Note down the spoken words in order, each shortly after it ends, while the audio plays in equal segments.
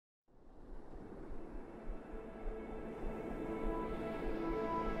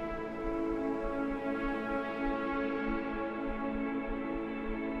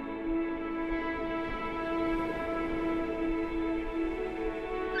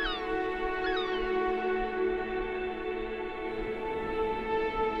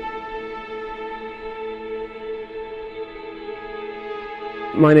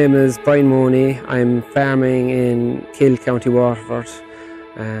My name is Brian Mooney. I'm farming in Kill, County Waterford.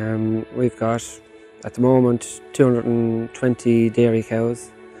 We've got, at the moment, 220 dairy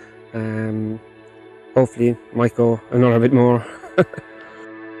cows. Hopefully, might go another bit more.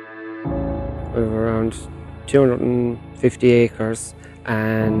 We've around 250 acres,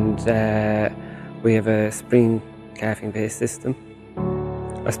 and we have a spring calving-based system.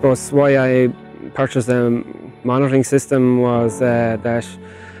 I suppose why I purchased a monitoring system was that,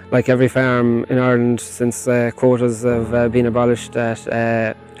 like every farm in Ireland since quotas have been abolished, that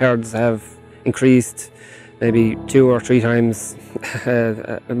herds have increased maybe 2 or 3 times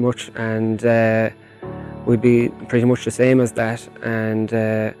much, and we'd be pretty much the same as that, and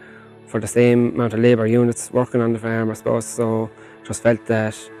for the same amount of labour units working on the farm, I suppose. So just felt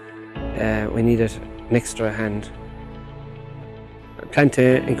that we needed an extra hand. I plan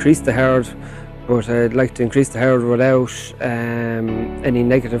to increase the herd, but I'd like to increase the herd without any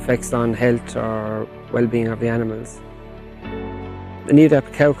negative effects on health or well-being of the animals. The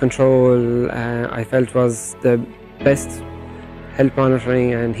Nedap CowControl I felt was the best health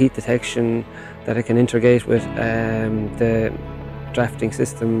monitoring and heat detection that I can integrate with the drafting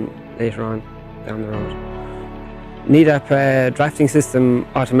system later on down the road. Nedap drafting system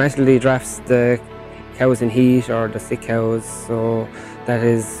automatically drafts the cows in heat or the sick cows, so that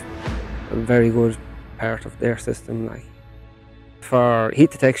is a very good part of their system. For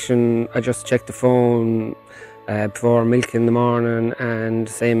heat detection, I just check the phone before milk in the morning and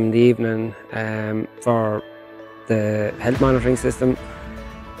same in the evening. For the health monitoring system,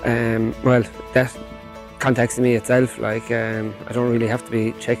 well, that contacts me itself. I don't really have to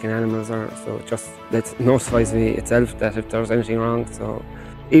be checking animals, so it just notifies me itself that if there's anything wrong. So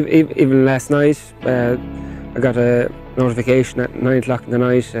even last night, I got a notification at 9 o'clock in the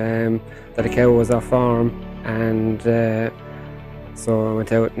night that a cow was off farm, and so I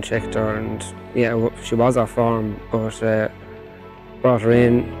went out and checked her, and yeah, she was off farm, but brought her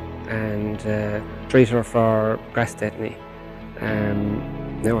in and treated her for grass tetany.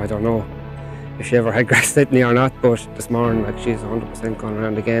 Now I don't know if she ever had grass tetany or not, but this morning she's 100% gone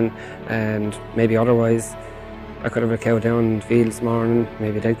around again, and maybe otherwise I could have a cow down in the field this morning,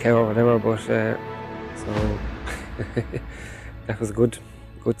 maybe a dead cow or whatever, but so that was a good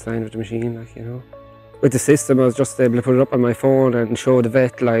sign with the machine, you know. With the system, I was just able to put it up on my phone and show the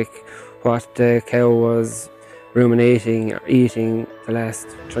vet what the cow was ruminating or eating the last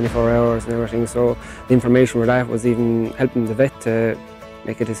 24 hours and everything. So the information for that was even helping the vet to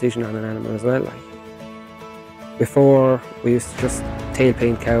make a decision on an animal as well. Before, we used to just tail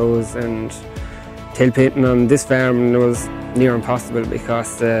paint cows, and tail painting on this farm was near impossible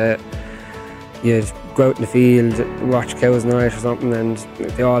because you'd go out in the field, watch cows night or something, and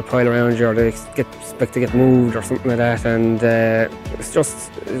they all pile around you, or they expect to get moved or something like that, and it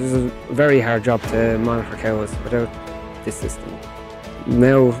was a very hard job to monitor cows without this system.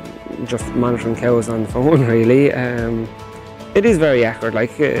 Now, just monitoring cows on the phone really, it is very accurate.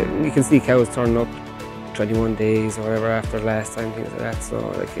 You can see cows turning up 21 days or whatever after the last time, things like that. So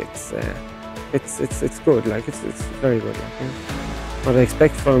it's good. It's very good. What I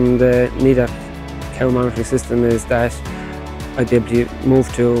expect from the Nedap cow monitoring system is that I'd be able to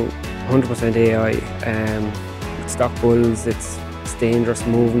move to 100% AI. With stock bulls, it's dangerous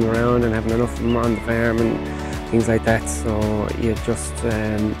moving around and having enough of them on the farm and things like that. So you just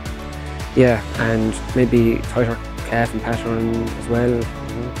yeah, and maybe tighter calf and pattern as well. You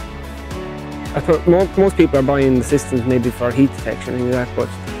know. I thought most people are buying the systems maybe for heat detection and that, but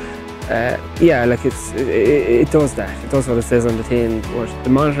yeah, it does that. It does what it says on the tin. But the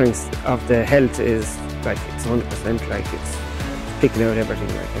monitoring of the health is it's 100%. It's picking out everything.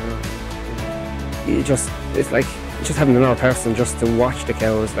 It's like just having another person just to watch the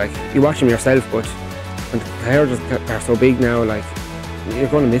cows. You watch them yourself, but when the herds are so big now, you're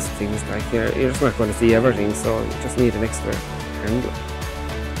going to miss things. You're just not going to see everything. So you just need an extra handle.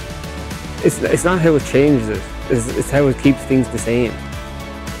 It's not how it changes it. It's how it keeps things the same.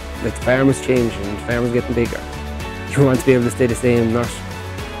 The farm is changing, the farm is getting bigger. You want to be able to stay the same, not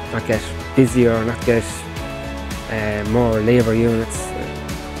get busier, not get more labour units.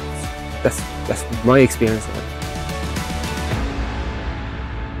 That's my experience of it.